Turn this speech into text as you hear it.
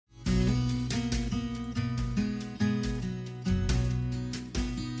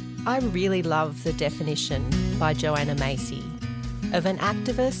I really love the definition by Joanna Macy of an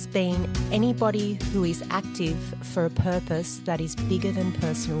activist being anybody who is active for a purpose that is bigger than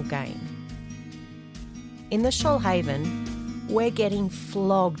personal gain. In the Shoalhaven, we're getting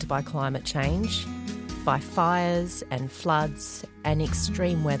flogged by climate change, by fires and floods and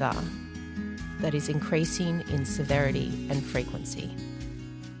extreme weather that is increasing in severity and frequency.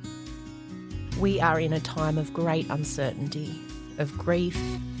 We are in a time of great uncertainty, of grief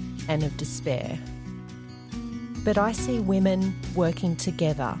and of despair. But I see women working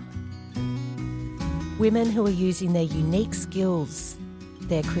together. Women who are using their unique skills,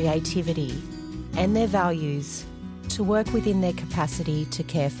 their creativity and their values to work within their capacity to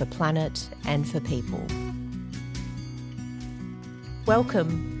care for planet and for people.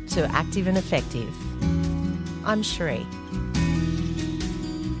 Welcome to Active and Effective. I'm Sheree.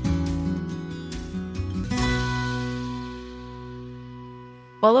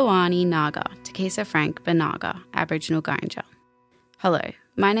 Walawani Naga, Takisa Frank Banaga, Aboriginal Guyanja. Hello,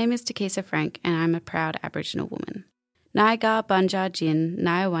 my name is Takisa Frank and I'm a proud Aboriginal woman. Naiga Banja Jin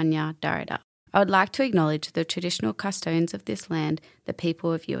Nyawanya Darida. I would like to acknowledge the traditional custodians of this land, the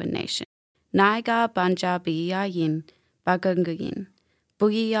people of Yuin Nation. Naiga Banja Biya Yin Bagungayin,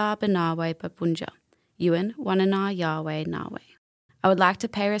 Bugiya Banawe Babunja, Yuin Wanana Yahweh Nawe. I would like to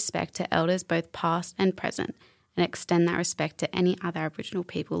pay respect to elders both past and present and extend that respect to any other Aboriginal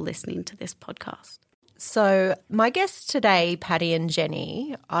people listening to this podcast. So my guests today, Patti and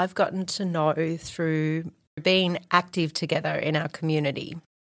Jenny, I've gotten to know through being active together in our community.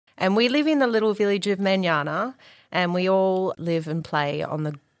 And we live in the little village of Menyana, and we all live and play on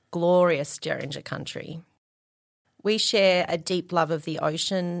the glorious Geringer country. We share a deep love of the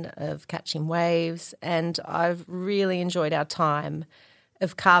ocean, of catching waves, and I've really enjoyed our time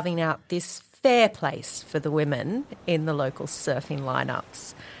of carving out this fair place for the women in the local surfing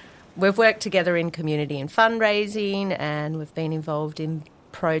lineups. We've worked together in community and fundraising, and we've been involved in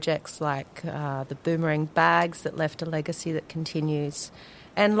projects like the boomerang bags that left a legacy that continues,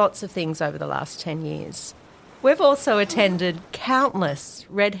 and lots of things over the last 10 years. We've also attended countless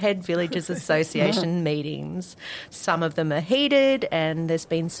Redhead Villages Association meetings. Some of them are heated, and there's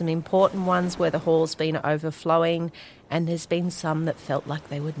been some important ones where the hall's been overflowing, and there's been some that felt like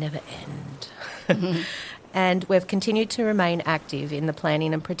they would never end. And we've continued to remain active in the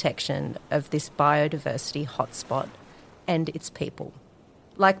planning and protection of this biodiversity hotspot and its people.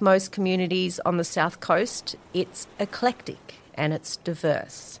 Like most communities on the South Coast, it's eclectic and it's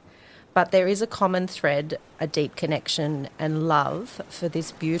diverse. But there is a common thread, a deep connection and love for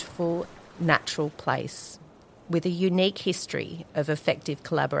this beautiful natural place with a unique history of effective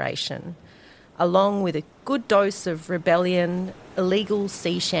collaboration, along with a good dose of rebellion, illegal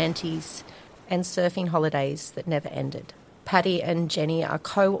sea shanties and surfing holidays that never ended. Patti and Jenny are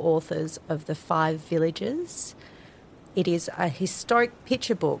co-authors of The 5 Villages. It is a historic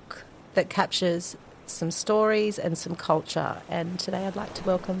picture book that captures some stories and some culture. And today I'd like to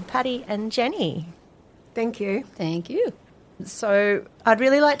welcome Patti and Jenny. Thank you. Thank you. So I'd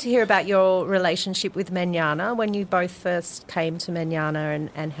really like to hear about your relationship with Menyana, when you both first came to Menyana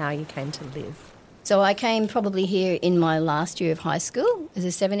and how you came to live. So I came probably here in my last year of high school as a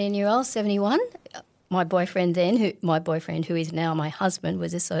 17-year-old, 71. My boyfriend then, who is now my husband,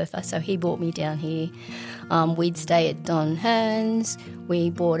 was a surfer, so he brought me down here. We'd stay at Don Hearn's. We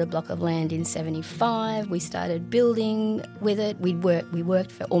bought a block of land in 75. We started building with it. We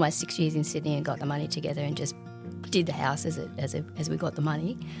worked for almost 6 years in Sydney and got the money together and just did the house as we got the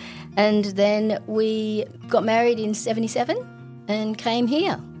money. And then we got married in 77 and came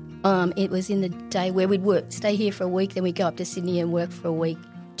here. It was in the day where we'd stay here for a week, then we'd go up to Sydney and work for a week.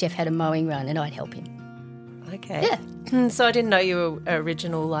 Jeff had a mowing run and I'd help him. Okay. Yeah. So I didn't know you were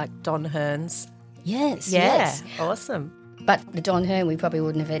original like Don Hearn's. Yes, Yeah, yes. awesome. But the Don Hearn, we probably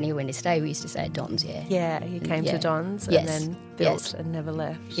wouldn't have anywhere to stay. We used to stay at Don's, yeah. Yeah, you came to Don's and then built and never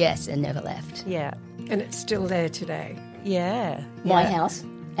left. Yes, and never left. Yeah. And it's still there today. Yeah. My house,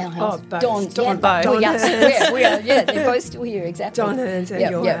 our house. Oh, both. Don's, Don, both. Oh, yes, we are, yeah, they're both still here, exactly. Don Hearn's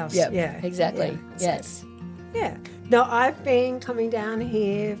at your house. Yeah, exactly, yeah. yes. Yeah. No, I've been coming down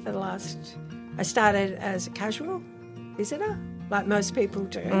here for the last... I started as a casual visitor, like most people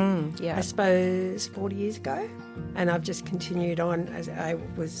do, yeah. I suppose 40 years ago. And I've just continued on as I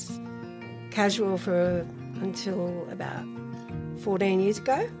was casual for until about 14 years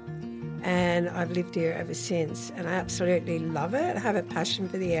ago. And I've lived here ever since. And I absolutely love it. I have a passion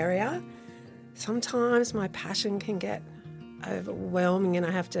for the area. Sometimes my passion can get overwhelming and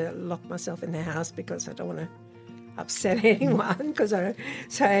I have to lock myself in the house because I don't want to upset anyone. But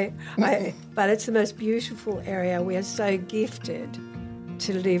it's the most beautiful area. We are so gifted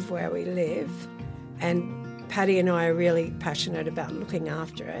to live where we live. And Patti and I are really passionate about looking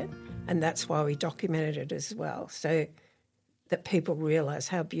after it, and that's why we documented it as well, so that people realise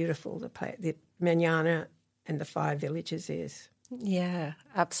how beautiful the Manana and the 5 villages is. Yeah,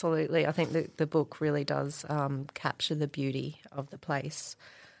 absolutely. I think the book really does capture the beauty of the place,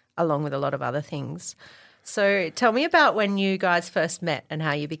 along with a lot of other things. So tell me about when you guys first met and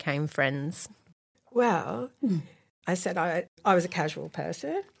how you became friends. Well, I said I was a casual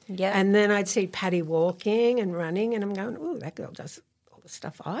person. Yeah. And then I'd see Patti walking and running, and I'm going, oh, that girl does all the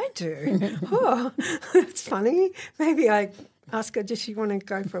stuff I do. Oh, that's funny. Maybe I ask her, does she want to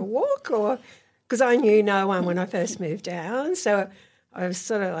go for a walk? Or because I knew no one when I first moved down. So I was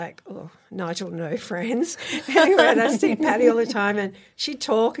sort of like, oh, Nigel, no friends. Anyway, and I see Patti all the time, and she'd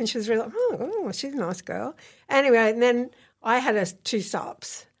talk, and she was really like, oh, she's a nice girl. Anyway, and then I had 2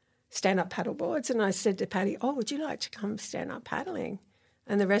 SUPs, stand-up paddle boards, and I said to Patti, oh, would you like to come stand-up paddling?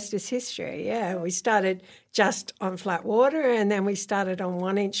 And the rest is history, yeah. We started just on flat water, and then we started on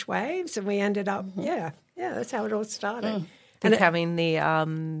 1-inch waves, and we ended up, that's how it all started. Becoming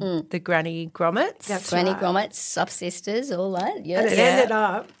the granny grommets. That's Granny right. grommets, sup-sisters, all that, yeah. And it ended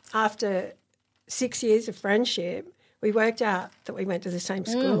up, after 6 years of friendship, we worked out that we went to the same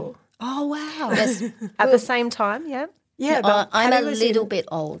school. Oh, wow. Yes. At the same time, yeah? Yeah, but I'm Patti a was little bit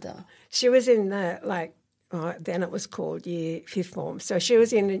older. She was in then it was called year 5th form. So she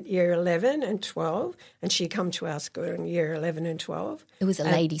was in year 11 and 12, and she come to our school in year 11 and 12. It was a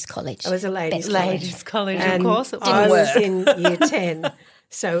ladies' college. It was a ladies' Best college. Ladies' college, And of course it was. I was in year 10,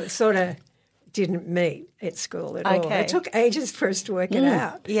 so it sort of didn't meet at school at all. Okay. It took ages for us to work it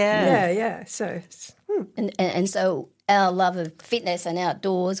out. Yeah. So And so our love of fitness and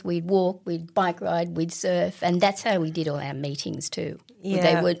outdoors, we'd walk, we'd bike ride, we'd surf, and that's how we did all our meetings too.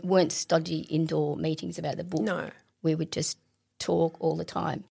 Yeah. They weren't stodgy indoor meetings about the book. No. We would just talk all the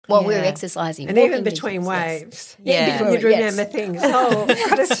time while we were Yeah. exercising. and walking even between meetings, yes. waves, Yeah. you'd remember things. Oh,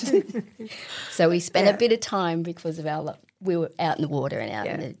 So we spent Yeah. a bit of time because of our love. We were out in the water and out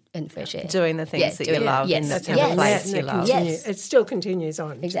in fresh air. Doing the things that you doing- love yes. in that's the how Yes. we place met, and you it love. Yes. It still continues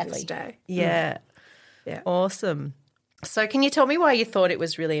on Exactly. to this day. Yeah. Yeah. Awesome. So can you tell me why you thought it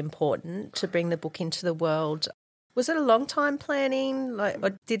was really important to bring the book into the world? Was it a long time planning,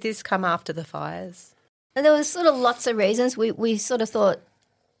 or did this come after the fires? And there was sort of lots of reasons. We sort of thought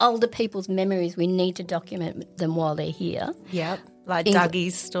older people's memories, we need to document them while they're here. Yep. Like In-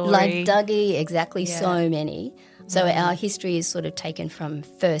 Dougie's story. Like Dougie, exactly, Yeah. so many. So our history is sort of taken from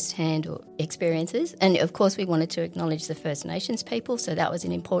first-hand experiences. And, of course, we wanted to acknowledge the First Nations people, so that was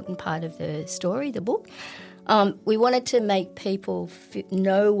an important part of the story, the book. We wanted to make people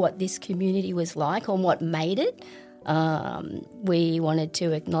know what this community was like and what made it. We wanted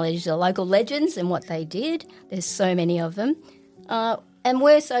to acknowledge the local legends and what they did. There's so many of them. And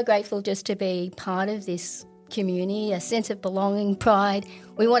we're so grateful just to be part of this community, a sense of belonging, pride.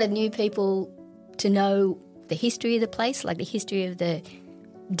 We wanted new people to know the history of the place, like the history of the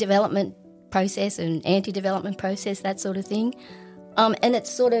development process and anti-development process, that sort of thing. And it's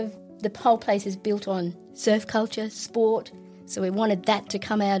sort of, the whole place is built on surf culture, sport, so we wanted that to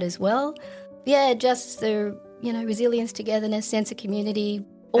come out as well. Yeah, just the, resilience, togetherness, sense of community,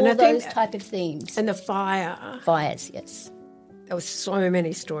 all I think- those type of themes. And the fire. Fires, yes. There was so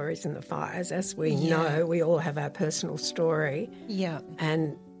many stories in the fires, as we know. We all have our personal story. Yeah.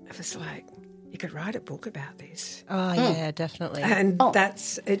 And it was like, you could write a book about this. Oh, yeah, definitely. And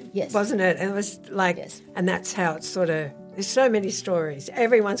that's it, Yes. wasn't it? And it was like, Yes. and that's how it's sort of, there's so many stories.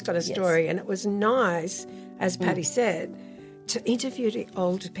 Everyone's got a story. And it was nice, as Patti said, to interview the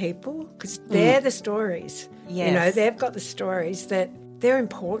older people, because they're the stories. Yes. They've got the stories that they're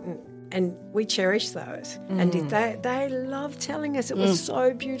important. And we cherish those. And they love telling us. It was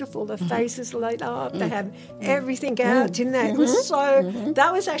so beautiful. The faces lit up. They had everything out, didn't they? It was so...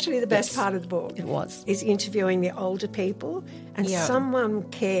 That was actually the best part of the book. It was. Is interviewing the older people. And Yeah. someone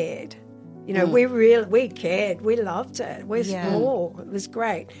cared. We cared. We loved it. We're small. It was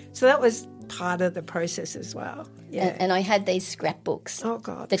great. So that was part of the process as well. Yeah. And I had these scrapbooks. Oh,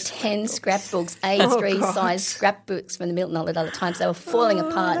 God. The 10 scrapbooks, A3 God. size scrapbooks from the Milton Island at other times. They were falling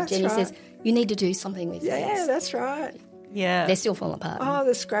apart. that's Jenny right. says, you need to do something with Yeah, these. that's right. Yeah. They're still falling apart. Oh,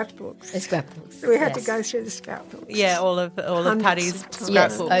 the scrapbooks. The scrapbooks. We had to yes. go through the scrapbooks. Yeah, all of Hundreds Patti's of times.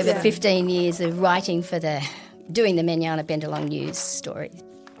 Yes, scrapbooks. over 15 years of writing for doing the Menyana Bendalong News story.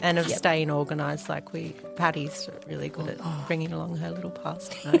 And of staying organised, Patti's really good at bringing along her little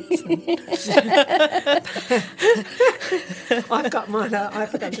past notes. I've got mine. I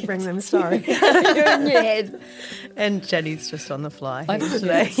forgot to bring them. Sorry. You're in your head. And Jenny's just on the fly I'm- here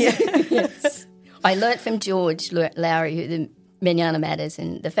today. Yes. I learnt from George Lowry, who Manana Matters,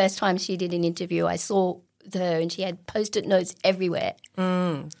 and the first time she did an interview, I saw her and she had Post-it notes everywhere.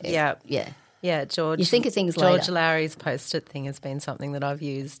 Yeah. Yeah, George. You think of things George later. Larry's Post-it thing has been something that I've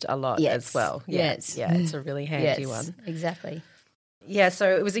used a lot Yes. as well. Yes. Yeah, it's a really handy Yes, one. exactly. Yeah,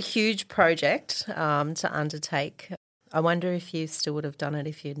 so it was a huge project to undertake. I wonder if you still would have done it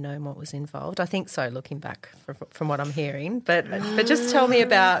if you'd known what was involved. I think so, looking back from what I'm hearing. But just tell me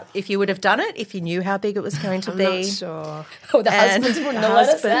about if you would have done it, if you knew how big it was going to I'm be. not sure. Oh, the husbands wouldn't have let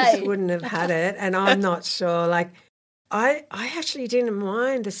us Husbands say. wouldn't have had it, and I'm not sure. Like, I actually didn't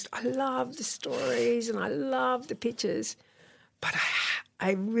mind this. I love the stories and I love the pictures, but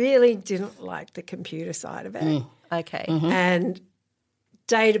I really didn't like the computer side of it. Okay. And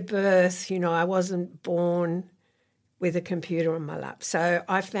date of birth, I wasn't born with a computer on my lap. So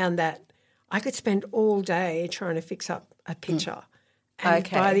I found that I could spend all day trying to fix up a picture. And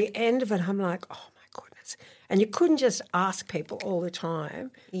Okay. by the end of it, I'm like, oh, my goodness. And you couldn't just ask people all the time.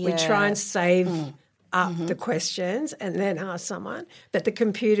 We try and save up the questions and then ask someone. But the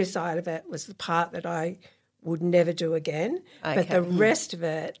computer side of it was the part that I would never do again. But the rest of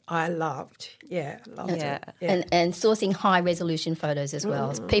it I loved. Yeah, loved it. Yeah. And sourcing high-resolution photos as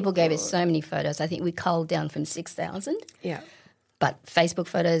well. People gave us so many photos. I think we culled down from 6,000. Yeah. But Facebook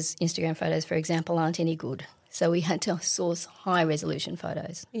photos, Instagram photos, for example, aren't any good. So we had to source high-resolution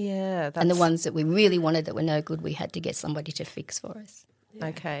photos. Yeah. And the ones that we really wanted that were no good, we had to get somebody to fix for us.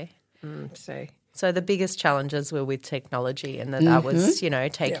 Okay. So the biggest challenges were with technology and that was,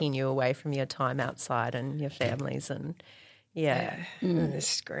 taking you away from your time outside and your families and, and the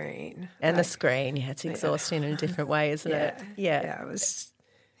screen. And the screen, it's exhausting in a different way, isn't it? Yeah, it was.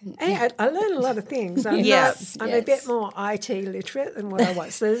 And I learned a lot of things. I'm a bit more IT literate than what I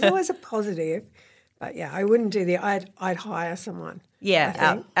was. So there's always a positive. But I wouldn't do I'd hire someone.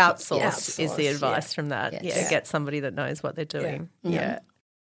 Yeah, outsource is the advice from that. Yes. Get somebody that knows what they're doing. Yeah.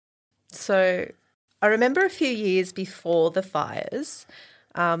 So I remember a few years before the fires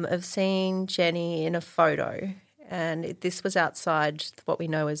of seeing Jenny in a photo, and this was outside what we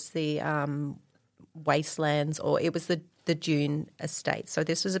know as the wastelands, or it was the dune estate. So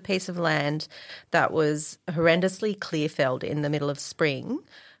this was a piece of land that was horrendously clear-felled in the middle of spring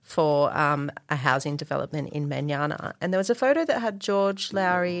for a housing development in Manana. And there was a photo that had George,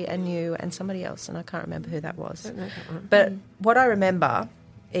 Lowry and you and somebody else, and I can't remember who that was. Don't know that one. But what I remember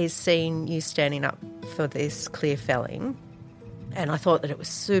is seeing you standing up for this clear felling, and I thought that it was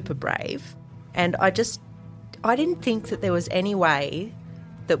super brave. And I didn't think that there was any way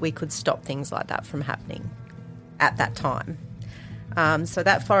that we could stop things like that from happening at that time. So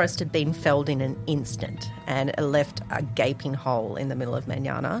that forest had been felled in an instant, and it left a gaping hole in the middle of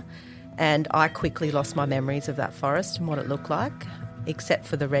Manana. And I quickly lost my memories of that forest and what it looked like, except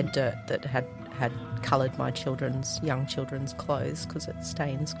for the red dirt that had coloured my young children's clothes, because it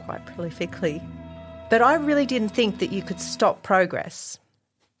stains quite prolifically. But I really didn't think that you could stop progress.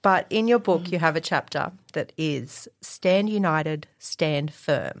 But in your book, you have a chapter that is Stand United, Stand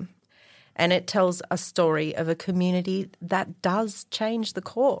Firm. And it tells a story of a community that does change the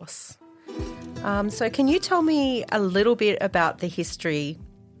course. So can you tell me a little bit about the history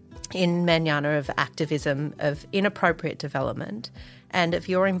in Manana of activism, of inappropriate development, and of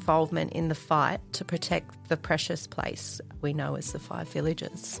your involvement in the fight to protect the precious place we know as the 5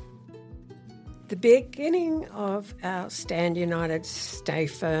 villages? The beginning of our Stand United, Stay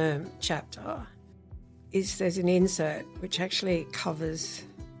Firm chapter there's an insert which actually covers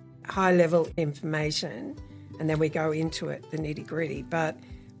high-level information, and then we go into it, the nitty-gritty. But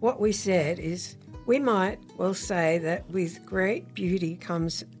what we said is we might well say that with great beauty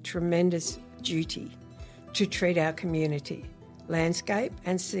comes tremendous duty to treat our community, landscape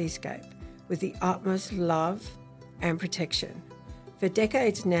and seascape, with the utmost love and protection. For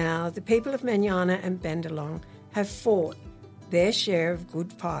decades now, the people of Manana and Bendalong have fought their share of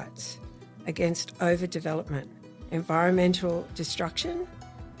good fights against overdevelopment, environmental destruction,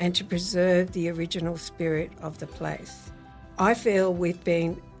 and to preserve the original spirit of the place. I feel we've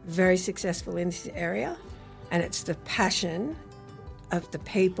been very successful in this area, and it's the passion of the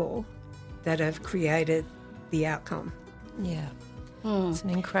people that have created the outcome. Yeah. It's an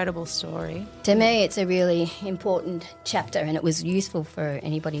incredible story. To me, it's a really important chapter, and it was useful for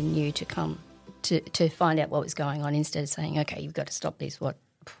anybody new to come to find out what was going on, instead of saying, okay, you've got to stop this,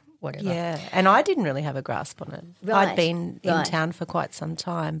 whatever. Yeah, and I didn't really have a grasp on it. Right, I'd been in right. town for quite some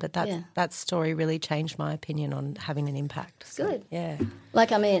time, but that story really changed my opinion on having an impact. So, Good. Yeah.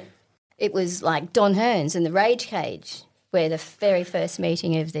 It was like Don Hearns and the Rage Cage, where the very first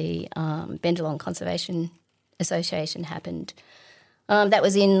meeting of the Bendalong Conservation Association happened. That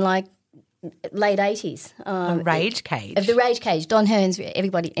was in late 80s. A rage cage. Of the rage cage. Don Hearns,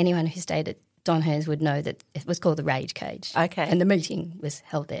 anyone who stayed at Don Hearns would know that it was called the rage cage. Okay. And the meeting was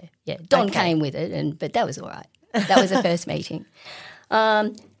held there. Yeah, Don came with it, but that was all right. That was the first meeting.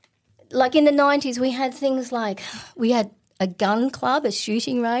 Like in the 90s, we had things like we had a gun club, a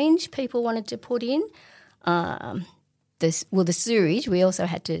shooting range people wanted to put in. The sewerage, we also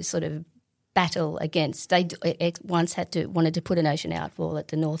had to sort of battle against. They once wanted to put an ocean outfall at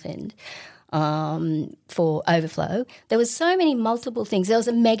the north end for overflow. There was so many multiple things. There was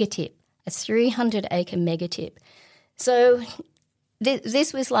a megatip, a 300-acre megatip. So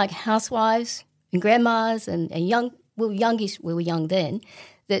this was like housewives and grandmas and youngish. We were young then.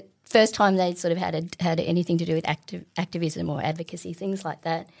 That first time they'd sort of had anything to do with activism or advocacy, things like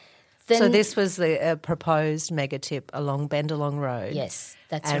that. Then, so this was the proposed megatip along Bendalong Road. Yes,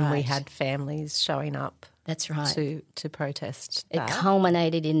 that's right. And we had families showing up. That's right. To protest that. It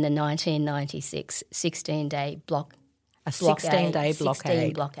culminated in the 1996 16-day blockade. A 16-day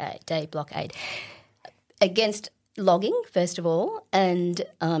blockade. 16-day blockade against logging, first of all, and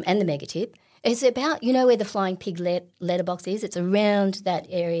the megatip. It's about, where the Flying Pig letterbox is? It's around that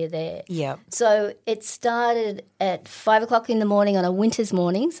area there. Yeah. So it started at 5 o'clock in the morning on a winter's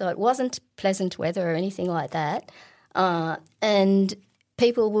morning, so it wasn't pleasant weather or anything like that. And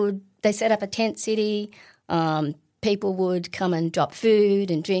they set up a tent city. People would come and drop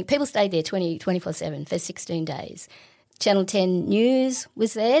food and drink. People stayed there 24/7 for 16 days. Channel 10 News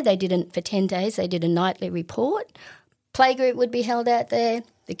was there. They did it for 10 days. They did a nightly report. Playgroup would be held out there.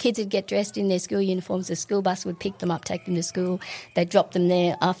 The kids would get dressed in their school uniforms. The school bus would pick them up, take them to school. They'd drop them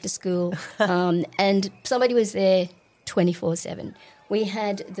there after school. And somebody was there 24/7. We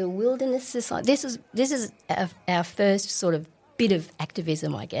had the Wilderness Society. This is our first sort of bit of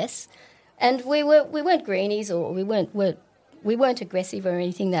activism, I guess. And we weren't greenies or we weren't aggressive or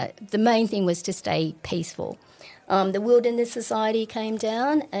anything. That the main thing was to stay peaceful. The Wilderness Society came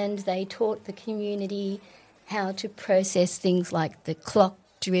down and they taught the community how to process things like the clock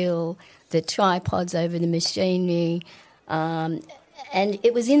drill, the tripods over the machinery. And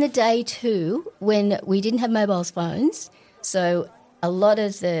it was in the day too when we didn't have mobile phones. So a lot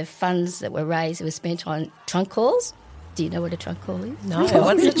of the funds that were raised were spent on trunk calls. Do you know what a trunk call is? No,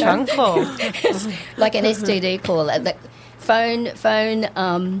 what's a trunk call? Like an STD call. The phone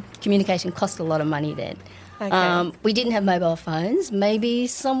communication cost a lot of money then. Okay. We didn't have mobile phones. Maybe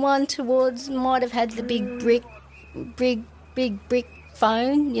someone might have had the big brick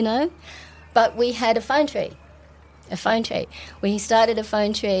phone, But we had a phone tree. We started a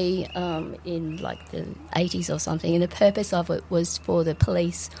phone tree in like the 80s or something, and the purpose of it was for the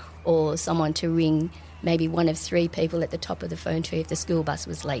police or someone to ring maybe one of three people at the top of the phone tree if the school bus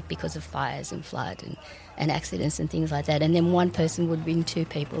was late because of fires and flood and accidents and things like that. And then one person would ring two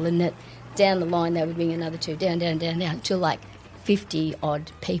people, and that down the line they would ring another two, down, till like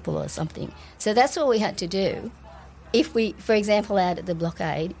 50-odd people or something. So that's all we had to do. If we, for example, out at the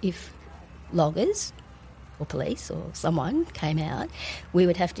blockade, if loggers or police or someone came out, we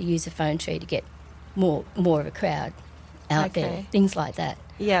would have to use a phone tree to get more of a crowd out there, things like that.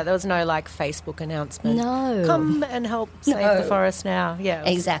 Yeah, there was no like Facebook announcement. No. Come and help save the forest now. Yeah.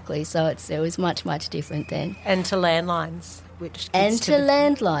 Exactly. So it was much, much different then. And to landlines,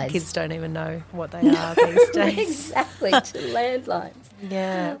 kids don't even know what they are these days. Exactly, to landlines.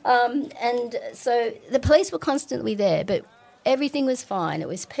 Yeah. And so the police were constantly there, but everything was fine. It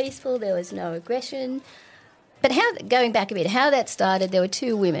was peaceful. There was no aggression. But going back a bit, how that started, there were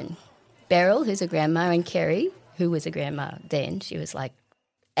two women, Beryl, who's a grandma, and Kerry, who was a grandma then. She was like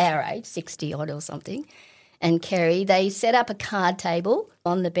our age, 60-odd or something. And Kerry, they set up a card table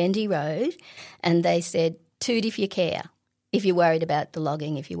on the Bendy Road and they said, toot if you care, if you're worried about the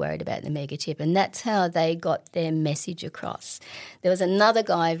logging, if you're worried about the megatip. And that's how they got their message across. There was another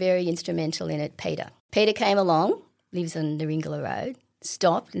guy very instrumental in it, Peter. Peter came along, lives on Naringala Road,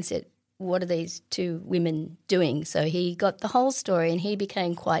 stopped and said, what are these two women doing? So he got the whole story and he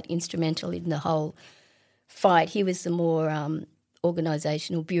became quite instrumental in the whole fight. He was the more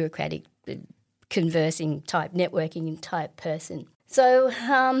organisational, bureaucratic, conversing type, networking type person. So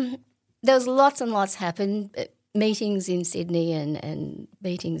there was lots and lots happened, meetings in Sydney and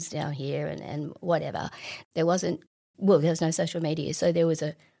meetings down here and whatever. There was no social media, so there was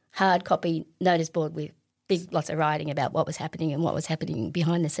a hard copy notice board with lots of writing about what was happening and what was happening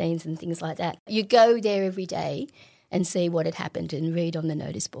behind the scenes and things like that. You go there every day and see what had happened and read on the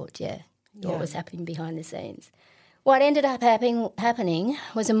notice board, what was happening behind the scenes. What ended up happening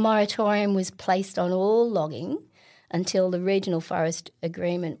was a moratorium was placed on all logging until the regional forest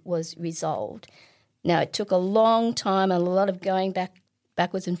agreement was resolved. Now, it took a long time and a lot of going back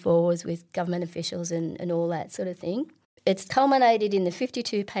backwards and forwards with government officials and all that sort of thing. It's culminated in the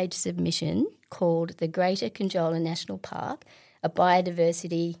 52-page submission called the Greater Conjola National Park, a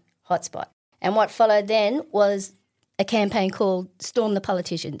biodiversity hotspot. And what followed then was a campaign called Storm the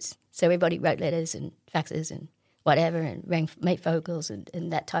Politicians. So everybody wrote letters and faxes and whatever and rang mate vocals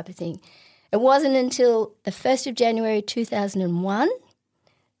and that type of thing. It wasn't until the 1st of January 2001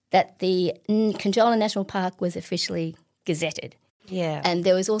 that the Conjola National Park was officially gazetted. Yeah. And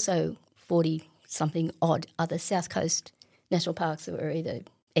there was also 40-something odd other South Coast national parks that were either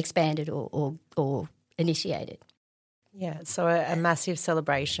expanded or initiated. Yeah, so a massive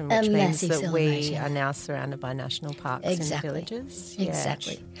celebration, which means that we are now surrounded by national parks in the villages. Yeah.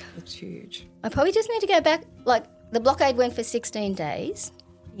 Exactly. It's huge. I probably just need to go back, like the blockade went for 16 days.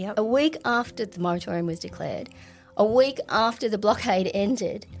 Yep. A week after the moratorium was declared, a week after the blockade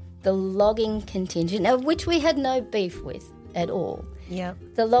ended, the logging contingent, of which we had no beef with at all, Yep.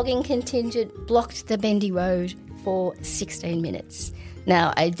 the logging contingent blocked the Bendy Road for 16 minutes.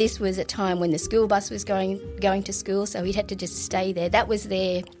 Now, this was a time when the school bus was going to school, so we'd had to just stay there. That was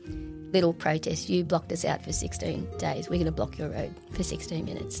their little protest. You blocked us out for 16 days. We're going to block your road for 16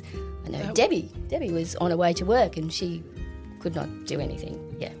 minutes. I know Debbie was on her way to work and she could not do anything.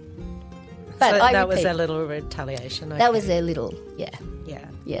 Yeah. But so that that was their little retaliation. Okay. That was their little, yeah. Yeah.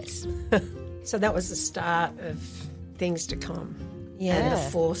 Yes. So that was the start of things to come. Yeah. And the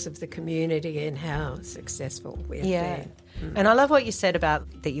force of the community and how successful we have been. And I love what you said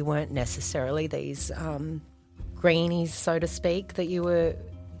about that you weren't necessarily these greenies, so to speak, that you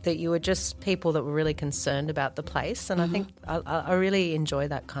were just people that were really concerned about the place. And I think I really enjoy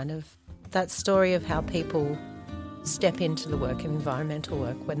that story of how people step into the work of environmental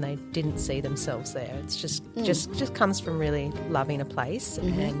work when they didn't see themselves there. It's just comes from really loving a place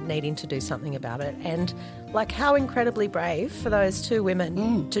and needing to do something about it. And like how incredibly brave for those two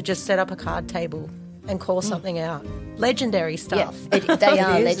women to just set up a card table and call something out. Legendary stuff. Yeah, they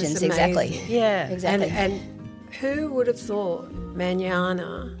are It is. legends, It's exactly. amazing. Yeah. Exactly. And who would have thought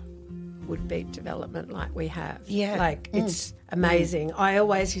Manana would beat development like we have? Yeah. Like, it's amazing. I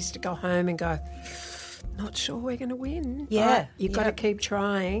always used to go home and go, not sure we're going to win. Yeah. But you've got to keep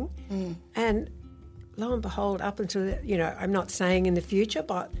trying. And lo and behold, up until, I'm not saying in the future,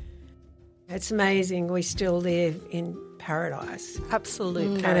 but it's amazing we still live in paradise.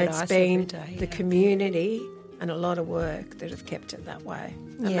 Absolute And paradise it's been every day, the community and a lot of work that have kept it that way.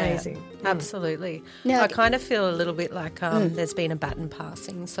 Amazing. Absolutely. Now- I kind of feel a little bit like there's been a baton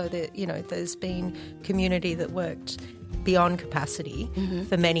passing, so that there's been community that worked beyond capacity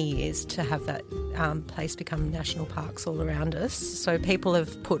for many years to have that place become national parks all around us. So people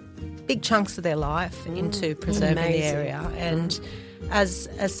have put big chunks of their life into preserving the Amazing. area. And as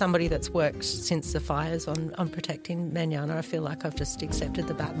somebody that's worked since the fires on protecting Manana, I feel like I've just accepted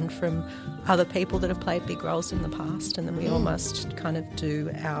the baton from other people that have played big roles in the past, and then we almost kind of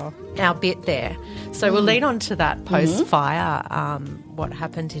do our bit there. So we'll lead on to that post-fire, what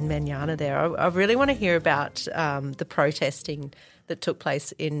happened in Manana there. I really want to hear about the protesting that took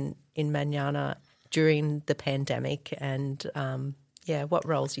place in Manana during the pandemic and, what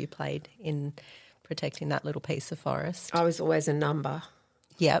roles you played in protecting that little piece of forest. I was always a number.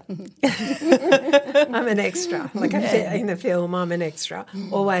 Yep. I'm an extra. Like in the film, I'm an extra.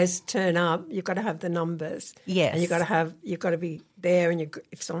 Always turn up. You've got to have the numbers. Yes. And you've got to be there. And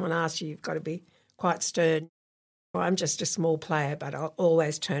if someone asks you, you've got to be quite stern. Well, I'm just a small player, but I'll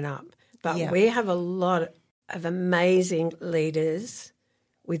always turn up. But we have a lot of amazing leaders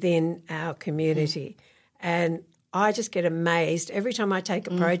within our community. And I just get amazed every time I take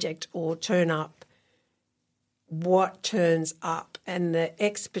a project or turn up, what turns up and the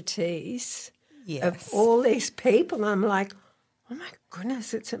expertise of all these people. And I'm like, oh my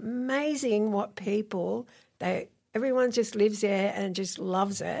goodness, it's amazing what people, everyone just lives there and just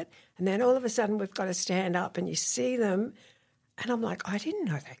loves it. And then all of a sudden we've got to stand up and you see them and I'm like, I didn't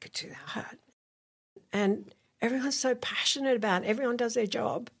know they could do that. And everyone's so passionate about it. Everyone does their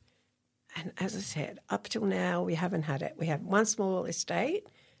job. And as I said, up till now we haven't had it. We have one small estate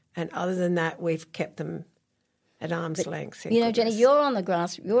and other than that we've kept them at arm's length. Jenny, you're on the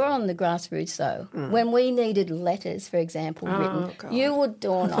grassroots though. When we needed letters, for example, written, God. you would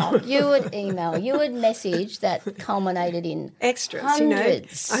dawn up, you would email, you would message that culminated in extras,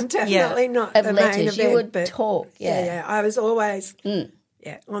 hundreds I'm definitely not of the main letters. event, You would but talk. yeah. I was always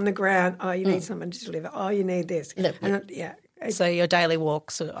on the ground. Oh, you need someone to deliver. Oh, you need this. Look, and So your daily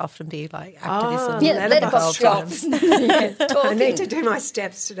walks will often be like activism. Yeah, letterbox shops. I need to do my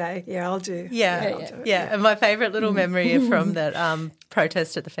steps today. Yeah, I'll do. Yeah. And my favourite little memory from that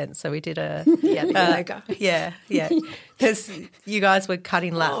protest at the fence. So we did yoga. Yeah. Because you guys were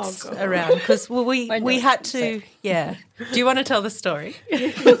cutting laps around. Because we had to. Yeah. Do you want to tell the story?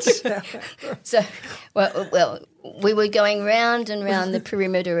 So, well, we were going round and round the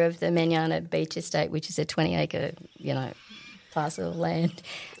perimeter of the Manana Beach Estate, which is a 20-acre, parcel of land,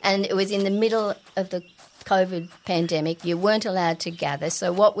 and it was in the middle of the COVID pandemic. You weren't allowed to gather,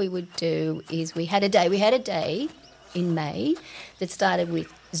 so what we would do is we had a day in May that started with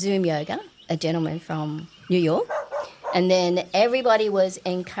Zoom yoga, a gentleman from New York, and then everybody was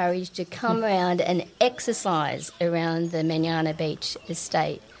encouraged to come around and exercise around the Manana Beach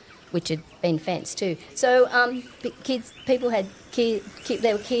Estate, which had been fenced too. So people had kids,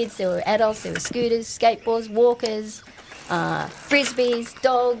 there were kids, there were adults, there were scooters, skateboards, walkers, frisbees,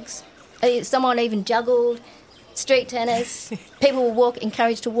 dogs. Someone even juggled, street tennis. People were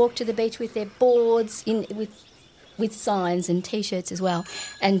encouraged to walk to the beach with their boards, with signs and T-shirts as well.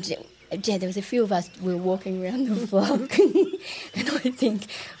 And there was a few of us. We were walking around the block, and I think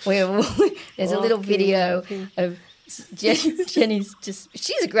there's a little video of Jenny's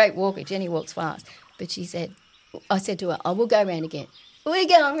she's a great walker. Jenny walks fast, but I said to her, "I will go around again." We're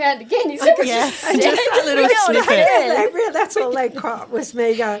going round again. Just that little snippet. That's all they caught was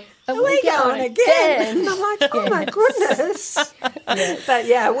me going, are we going again? And I'm like, oh, my goodness. But,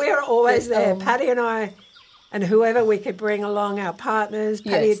 we're always there. Patti and I and whoever we could bring along, our partners.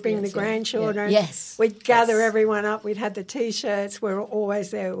 Patti would bring the grandchildren. Yes. We'd gather everyone up. We'd have the T-shirts. We were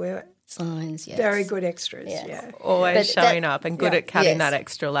always there. We were signs, very good extras, Always showing up and good at cutting that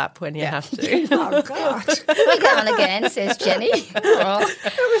extra lap when you have to. Oh, God. We're going again, says Jenny. It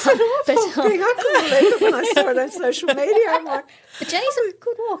was an awful thing. I couldn't believe it when I saw it on social media. I'm like, but Jenny's a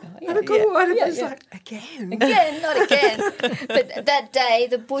good walker. And a good one. It was like, again. Again, not again. But that day,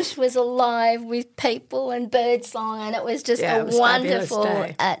 the bush was alive with people and bird song, and it was just a wonderful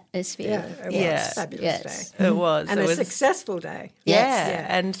atmosphere. Yeah, it was a fabulous day. It was. And it was a successful day. Yeah,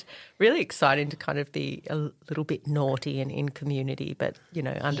 and really exciting to kind of be a little bit naughty and in community, but,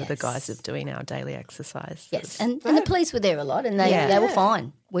 under the guise of doing our daily exercise. Yes, and the police were there a lot, and they were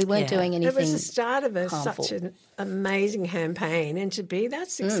fine. We weren't doing anything. It was the start of harmful. Such an amazing campaign, and to be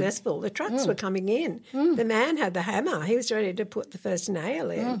that successful, the trucks were coming in. The man had the hammer; he was ready to put the first nail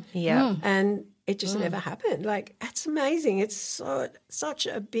in. And it just never happened. Like, that's amazing. It's such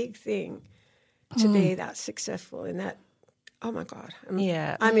a big thing to be that successful in that. Oh my God!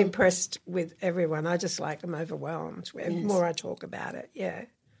 I'm impressed with everyone. I'm overwhelmed. The more I talk about it,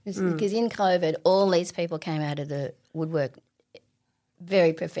 because in COVID, all these people came out of the woodwork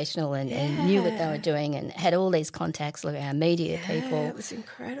very professional and knew what they were doing and had all these contacts with our media people. It was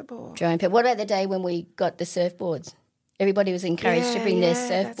incredible. Drone people. What about the day when we got the surfboards? Everybody was encouraged to bring their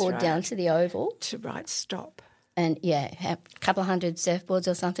surfboard down to the oval. To write stop. And, have a couple of hundred surfboards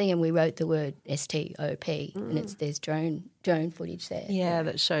or something, and we wrote the word STOP, and there's drone footage there. Yeah,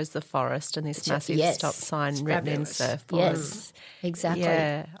 that shows the forest and this massive stop sign written in surfboards. Yes, exactly.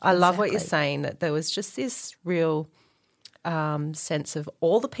 Yeah, I love what you're saying, that there was just this real sense of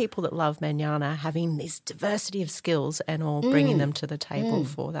all the people that love Manana having this diversity of skills and all bringing them to the table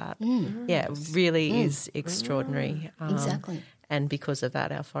for that. Yeah, it really is extraordinary. Exactly. And because of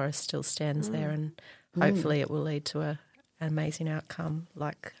that, our forest still stands there, and hopefully it will lead to an amazing outcome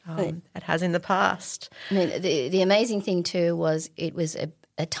like it has in the past. I mean, the amazing thing too was it was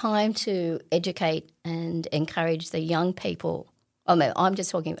a time to educate and encourage the young people. I mean, I'm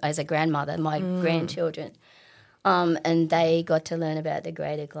just talking as a grandmother, my grandchildren. And they got to learn about the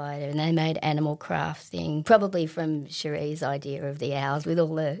greater glider, and they made animal craft thing, probably from Cherie's idea of the owls with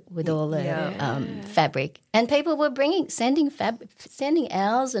all the fabric. And people were sending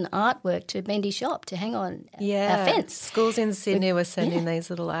owls and artwork to Bendy's shop to hang on our fence. Schools in Sydney were sending these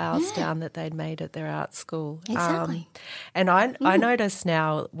little owls down that they'd made at their art school. Exactly. And I notice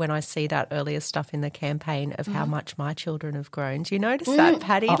now when I see that earlier stuff in the campaign of how much my children have grown. Do you notice that,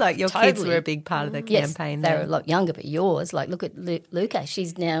 Patti? Oh, like your kids were a big part of the campaign. They were a lot younger, but yours, like look at Luca.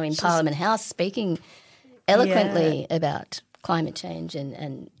 She's now in Parliament House speaking eloquently about climate change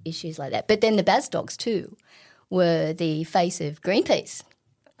and issues like that. But then the Baz dogs too were the face of Greenpeace,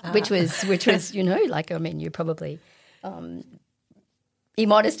 which was you're probably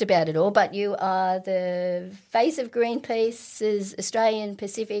immodest about it all, but you are the face of Greenpeace's Australian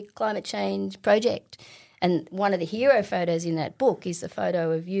Pacific Climate Change Project. And one of the hero photos in that book is the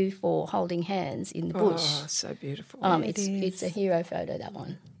photo of you four holding hands in the bush. Oh, so beautiful. It's a hero photo, that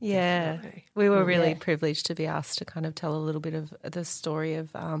one. Yeah. Definitely. We were really Yeah. privileged to be asked to kind of tell a little bit of the story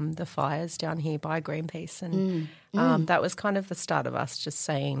of the fires down here by Greenpeace. And that was kind of the start of us just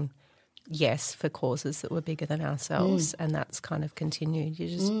saying yes for causes that were bigger than ourselves. And that's kind of continued. You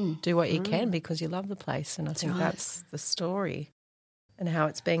just do what you can because you love the place. And I think that's the story and how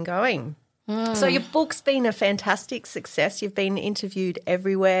it's been going. So your book's been a fantastic success. You've been interviewed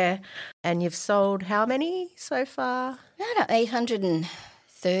everywhere and you've sold how many so far? About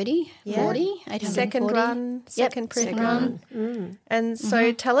 830, 40, 840. Second run, second print second run. And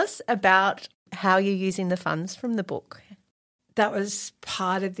so tell us about how you're using the funds from the book. That was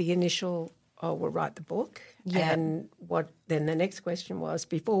part of the initial, we'll write the book. Yeah. And then the next question was,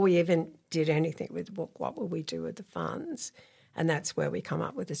 before we even did anything with the book, what will we do with the funds? And that's where we come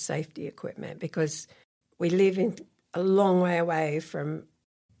up with the safety equipment, because we live in a long way away from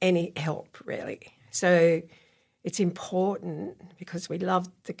any help, really. So it's important, because we love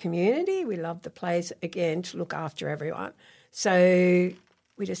the community, we love the place, again, to look after everyone. So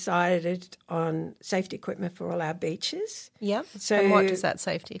we decided on safety equipment for all our beaches. Yep. So, and what does that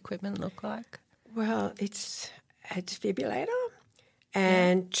safety equipment look like? Well, it's a defibrillator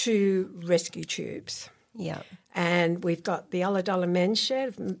and 2 rescue tubes. Yeah. And we've got the Ulladulla Men's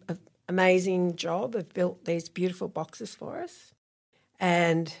Shed, an amazing job, have built these beautiful boxes for us.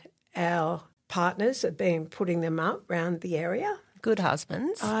 And our partners have been putting them up around the area. Good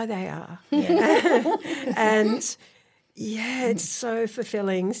husbands. Oh, they are. Yeah. And, yeah, it's so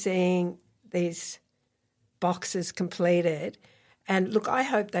fulfilling seeing these boxes completed. And, look, I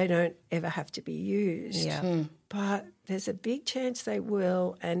hope they don't ever have to be used. Yeah. But there's a big chance they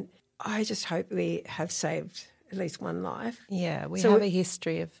will, and I just hope we have saved at least one life. Yeah, we So have a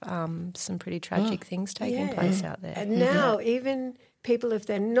history of some pretty tragic things taking place out there. And now even people, if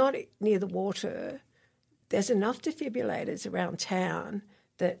they're not near the water, there's enough defibrillators around town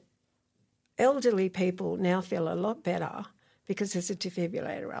that elderly people now feel a lot better because there's a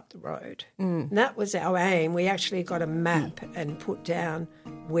defibrillator up the road. And that was our aim. We actually got a map and put down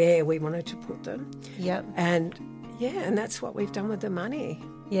where we wanted to put them. Yep. And, and that's what we've done with the money.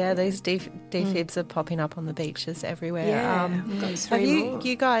 Yeah, these defibs are popping up on the beaches everywhere. Yeah, we've got have 3 more.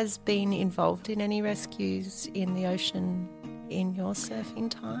 you guys been involved in any rescues in the ocean in your surfing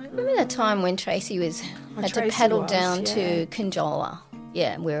time? Remember that time when Tracy had to Tracy paddle was, down yeah. to Conjola?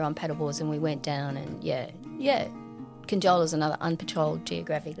 Yeah, we were on paddleboards and we went down and, Conjola's another unpatrolled,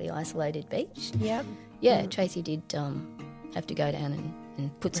 geographically isolated beach. Yep. Yeah, Tracy did have to go down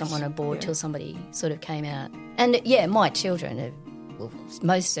and put someone aboard till somebody sort of came out. And, my children,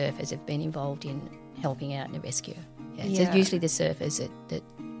 most surfers have been involved in helping out in a rescue. Yeah, it's usually the surfers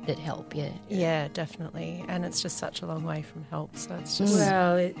that help, Yeah, definitely. And it's just such a long way from help, so it's just...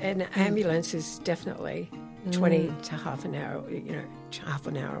 Well, an ambulance is definitely 20 to half an hour, half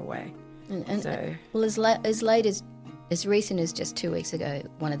an hour away. And So- well, as recent as just 2 weeks ago,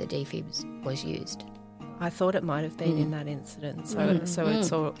 one of the defibs was used. I thought it might have been in that incident, so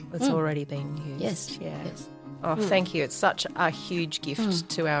it's already been used. Yes, Yeah. yes. Oh, thank you. It's such a huge gift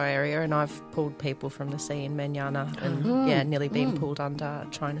to our area, and I've pulled people from the sea in Manana and, nearly been pulled under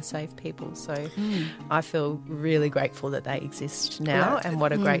trying to save people. So I feel really grateful that they exist now, and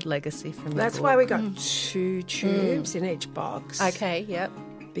what a great legacy from the That's book. why we got 2 tubes in each box. Okay, yep.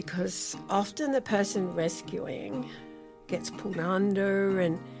 Because often the person rescuing gets pulled under,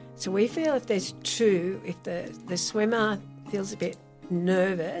 and so we feel if there's 2, if the swimmer feels a bit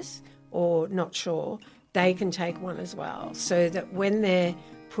nervous or not sure, they can take one as well, so that when they're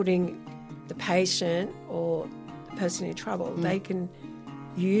putting the patient or the person in trouble, they can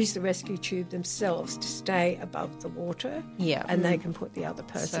use the rescue tube themselves to stay above the water, and they can put the other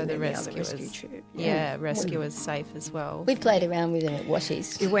person in the other rescue tube. Yeah, rescuer's safe as well. We've played around with them at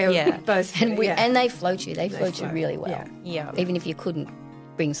washies. Both, And they float you. They float you float, really well. Yeah. Even if you couldn't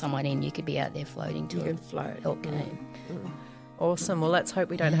bring someone in, you could be out there floating till You can float. help came. Awesome. Well, let's hope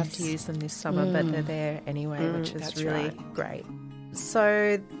we don't have to use them this summer, but they're there anyway, which is that's really right. great.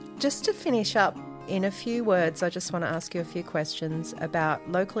 So just to finish up, in a few words, I just want to ask you a few questions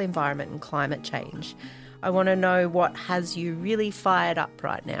about local environment and climate change. I want to know what has you really fired up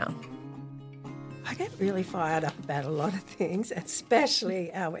right now. I get really fired up about a lot of things,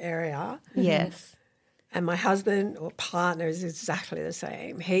 especially our area. Yes. And my husband or partner is exactly the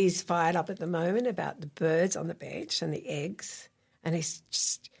same. He's fired up at the moment about the birds on the beach and the eggs. And he's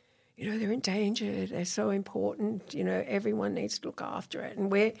just, they're endangered. They're so important. Everyone needs to look after it.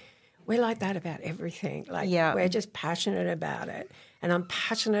 And we're like that about everything. We're just passionate about it. And I'm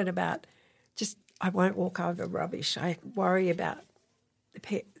passionate about just I won't walk over rubbish. I worry about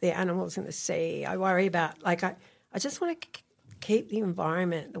the animals in the sea. I worry about, I just want to keep the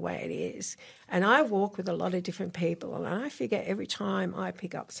environment the way it is. And I walk with a lot of different people, and I figure every time I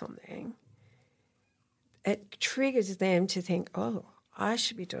pick up something, it triggers them to think, oh, I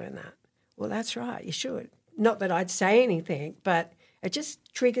should be doing that. Well, that's right, you should. Not that I'd say anything, but it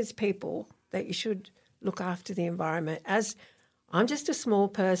just triggers people that you should look after the environment. As I'm just a small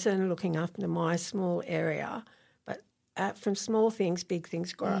person looking after my small area, but from small things, big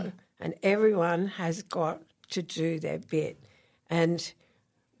things grow. And everyone has got to do their bit. And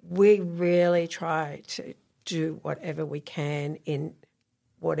we really try to do whatever we can in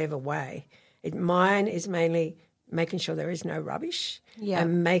whatever way. Mine is mainly making sure there is no rubbish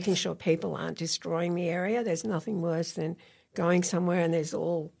and making sure people aren't destroying the area. There's nothing worse than going somewhere and there's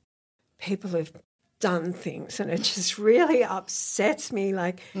all people who've done things, and it just really upsets me.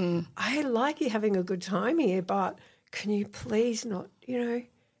 I like you having a good time here, but can you please not,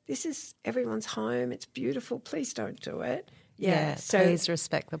 this is everyone's home. It's beautiful. Please don't do it. Yeah, so please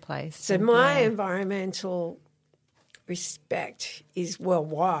respect the place. So my environmental respect is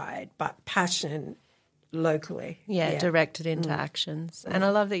worldwide, but passion locally. Yeah, directed into actions. And I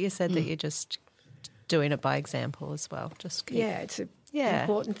love that you said that you're just doing it by example as well. Just keep... it's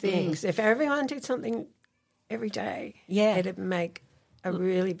important things. If everyone did something every day, it'd make a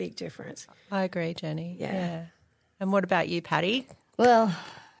really big difference. I agree, Jenny. Yeah. And what about you, Patti? Well,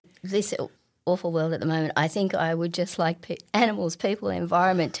 this awful world at the moment, I think I would just like animals, people, and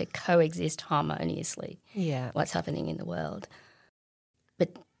environment to coexist harmoniously. Yeah. What's happening in the world.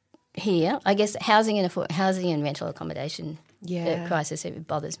 But here, I guess housing and rental accommodation crisis, it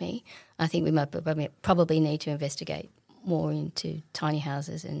bothers me. I think we might probably need to investigate more into tiny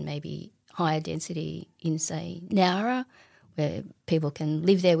houses and maybe higher density in, say, Nowra, where people can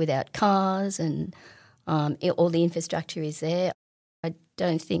live there without cars and all the infrastructure is there. I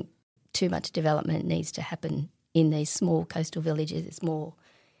don't think too much development needs to happen in these small coastal villages. It's more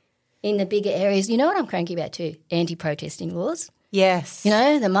in the bigger areas. You know what I'm cranky about too? Anti-protesting laws. Yes.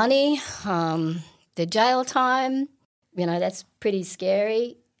 The money, the jail time, that's pretty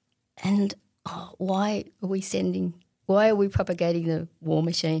scary. And why are we propagating the war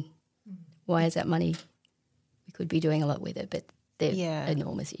machine? Why is that money? We could be doing a lot with it, but they're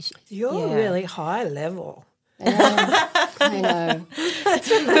enormous issues. You're really high level. I know.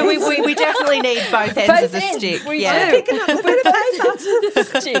 But we definitely need both ends of the stick. We do. Picking up a bit of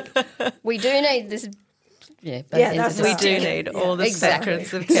paper. Stick. We do need this. Yeah, we do need all the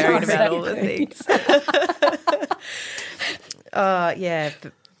spectrums of caring about all the things.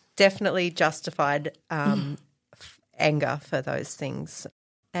 Definitely justified anger for those things.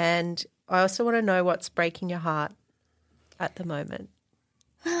 And I also want to know what's breaking your heart at the moment.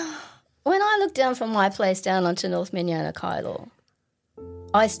 When I look down from my place down onto North Minyana Kailor,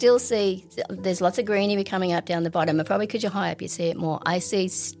 I still see there's lots of greenery coming up down the bottom, and probably because you're high up you see it more. I see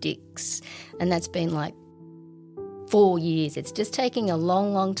sticks, and that's been 4 years. It's just taking a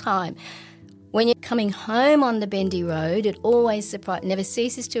long, long time. When you're coming home on the bendy road, it always never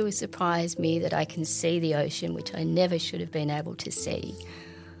ceases to surprise me that I can see the ocean, which I never should have been able to see.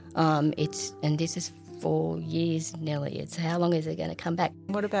 And this is 4 years nearly. It's how long is it going to come back?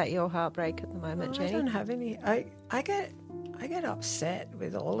 What about your heartbreak at the moment, Jenny? I don't have any. I get upset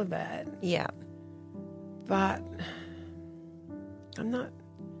with all of that. Yeah. But I'm not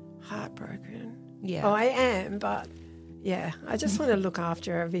heartbroken. Yeah. Oh, I am, but I just want to look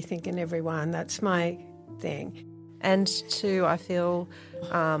after everything and everyone. That's my thing. And too, I feel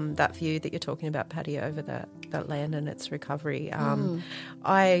that view that you're talking about, Patti, over that land and its recovery.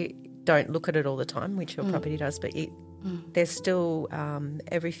 I don't look at it all the time, which your property does, but there's still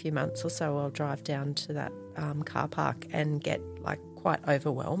every few months or so I'll drive down to that car park and get quite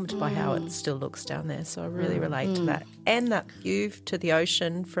overwhelmed by how it still looks down there. So I really relate to that. And that view to the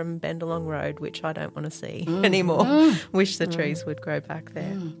ocean from Bendalong Road, which I don't want to see anymore. Wish the trees would grow back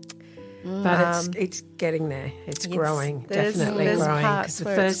there. But it's getting there. It's growing, definitely growing. Because the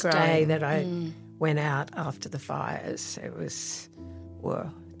first day that I went out after the fires, it was,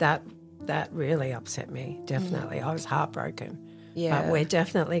 that really upset me, definitely. I was heartbroken. Yeah. But we're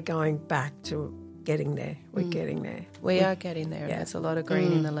definitely going back to getting there. We're getting there. We are getting there. And there's a lot of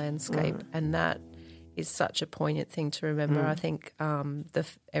green in the landscape, and that is such a poignant thing to remember. I think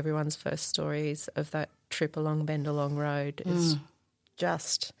everyone's first stories of that trip along Bendalong Road is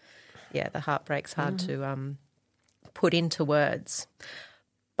just, the heartbreak's hard to put into words.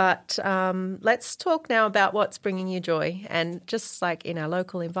 But let's talk now about what's bringing you joy, and just in our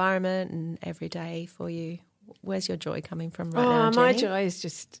local environment and every day for you. Where's your joy coming from right now, Jenny? My joy is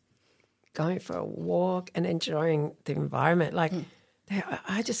just going for a walk and enjoying the environment. Like,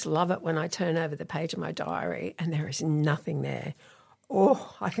 I just love it when I turn over the page of my diary and there is nothing there.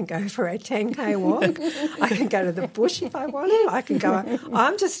 Oh, I can go for a 10K walk. I can go to the bush if I want to. I can go.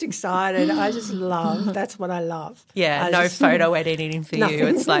 I'm just excited. I just love. That's what I love. Yeah, no photo editing for you.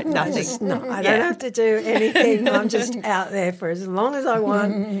 It's like nothing. I don't have to do anything. I'm just out there for as long as I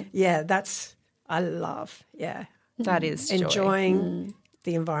want. Yeah, I love. Yeah. That is joy. Enjoying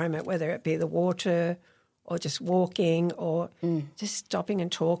the environment, whether it be the water or just walking or just stopping and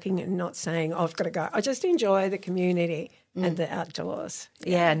talking and not saying, I've got to go. I just enjoy the community and the outdoors.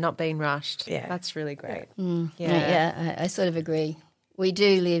 Yeah, not being rushed. Yeah. That's really great. I sort of agree. We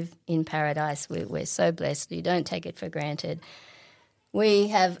do live in paradise. We're so blessed. You don't take it for granted. We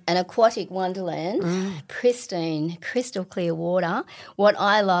have an aquatic wonderland, pristine, crystal clear water. What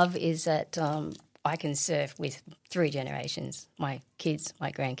I love is that I can surf with 3 generations, my kids,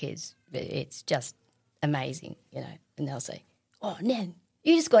 my grandkids. It's just amazing, you know. And they'll say, oh, Nan,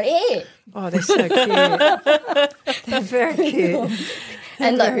 you just got air. Oh, they're so cute. They're very cute.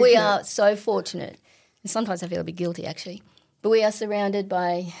 And like we are so fortunate. And sometimes I feel a bit guilty actually. But we are surrounded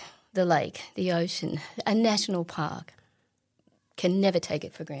by the lake, the ocean, a national park. Can never take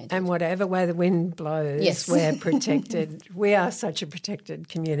it for granted. And whatever way the wind blows, we're protected. We are such a protected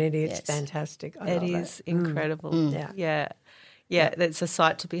community. It's fantastic. It is incredible. Yeah, it's a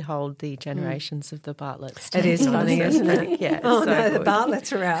sight to behold, the generations of the Bartletts. It is funny, isn't it? Yeah. Oh, so no, good. the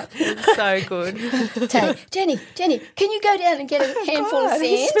Bartletts are out. It's so good. Jenny, can you go down and get a handful of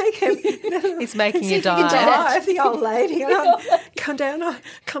sand? He's making you I dive. the old lady. And I come down, I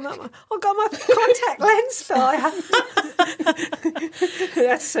come up, I've got my contact lens failure.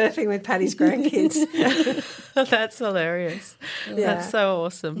 That's surfing with Patty's grandkids. That's hilarious. Yeah. That's so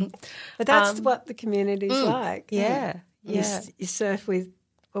awesome. But that's what the community's like. Yeah. You surf with,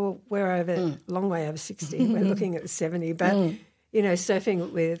 well, we're over long way over 60. We're looking at 70. But, you know,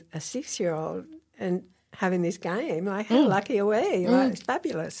 surfing with a 6-year-old and having this game, like, how lucky are we? Like, it's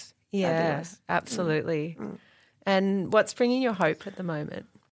fabulous. Yeah, Fabulous. absolutely. And what's bringing your hope at the moment?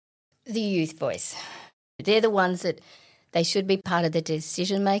 The youth voice. They're the ones that they should be part of the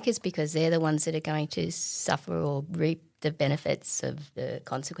decision makers because they're the ones that are going to suffer or reap the benefits of the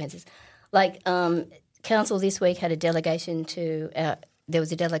consequences. Like council this week had a delegation to there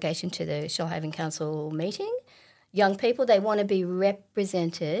was a delegation to the Shoalhaven Council meeting. Young people, they want to be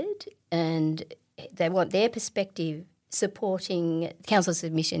represented and they want their perspective supporting council's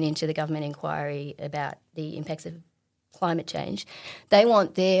submission into the government inquiry about the impacts of climate change. They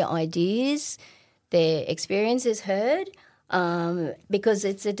want their ideas, their experiences heard because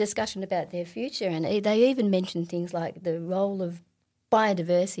it's a discussion about their future. And they even mention things like the role of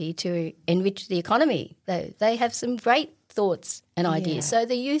biodiversity to enrich the economy. They have some great thoughts and ideas. Yeah. So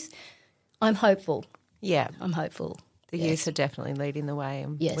the youth, I'm hopeful. Yeah. I'm hopeful. The youth are definitely leading the way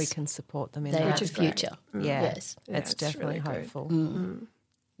and we can support them in They that. are the future. Yeah, Yes. it's definitely really hopeful.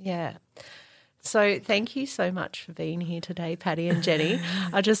 Yeah. So thank you so much for being here today, Patti and Jenny.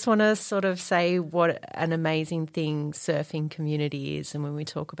 I just want to sort of say what an amazing thing surfing community is, and when we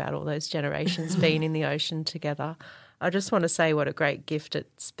talk about all those generations being in the ocean together, I just want to say what a great gift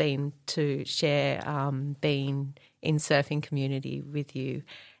it's been to share being in surfing community with you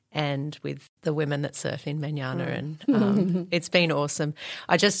and with the women that surf in Manana, and it's been awesome.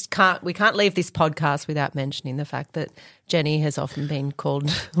 We can't leave this podcast without mentioning the fact that Jenny has often been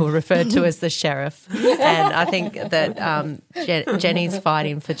called or referred to as the sheriff, and I think that Jenny's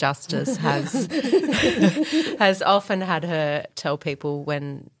fighting for justice has often had her tell people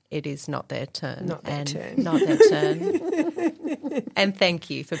when it is not their turn. Not their turn. Not their turn. And thank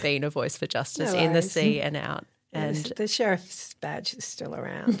you for being a voice for justice in the sea and out. And the sheriff's badge is still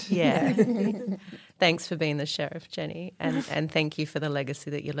around. Yeah. Thanks for being the sheriff, Jenny, and thank you for the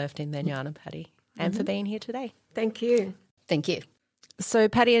legacy that you left in Manana, Patti, and for being here today. Thank you. Thank you. So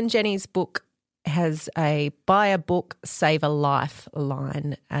Patti and Jenny's book has a buy a book, save a life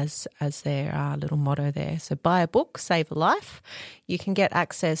line as their little motto there. So buy a book, save a life. You can get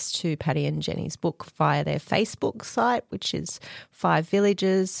access to Patti and Jenny's book via their Facebook site, which is 5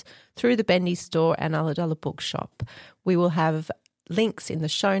 Villages, through the Bendy store and Ulladulla Bookshop. We will have links in the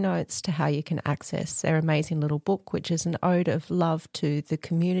show notes to how you can access their amazing little book, which is an ode of love to the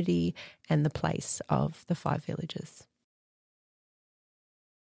community and the place of the 5 Villages.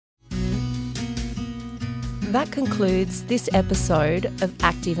 That concludes this episode of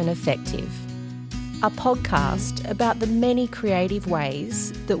Active and Effective, a podcast about the many creative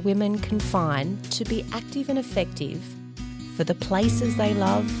ways that women can find to be active and effective for the places they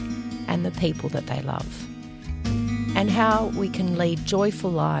love and the people that they love. and how we can lead joyful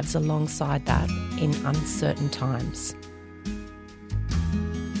lives alongside that in uncertain times.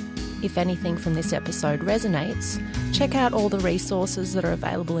 If anything from this episode resonates, check out all the resources that are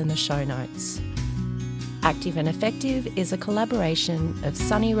available in the show notes. Active and Effective is a collaboration of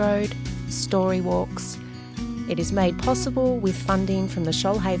Sunny Road, Story Walks. It is made possible with funding from the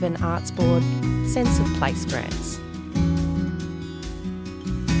Shoalhaven Arts Board Sense of Place grants.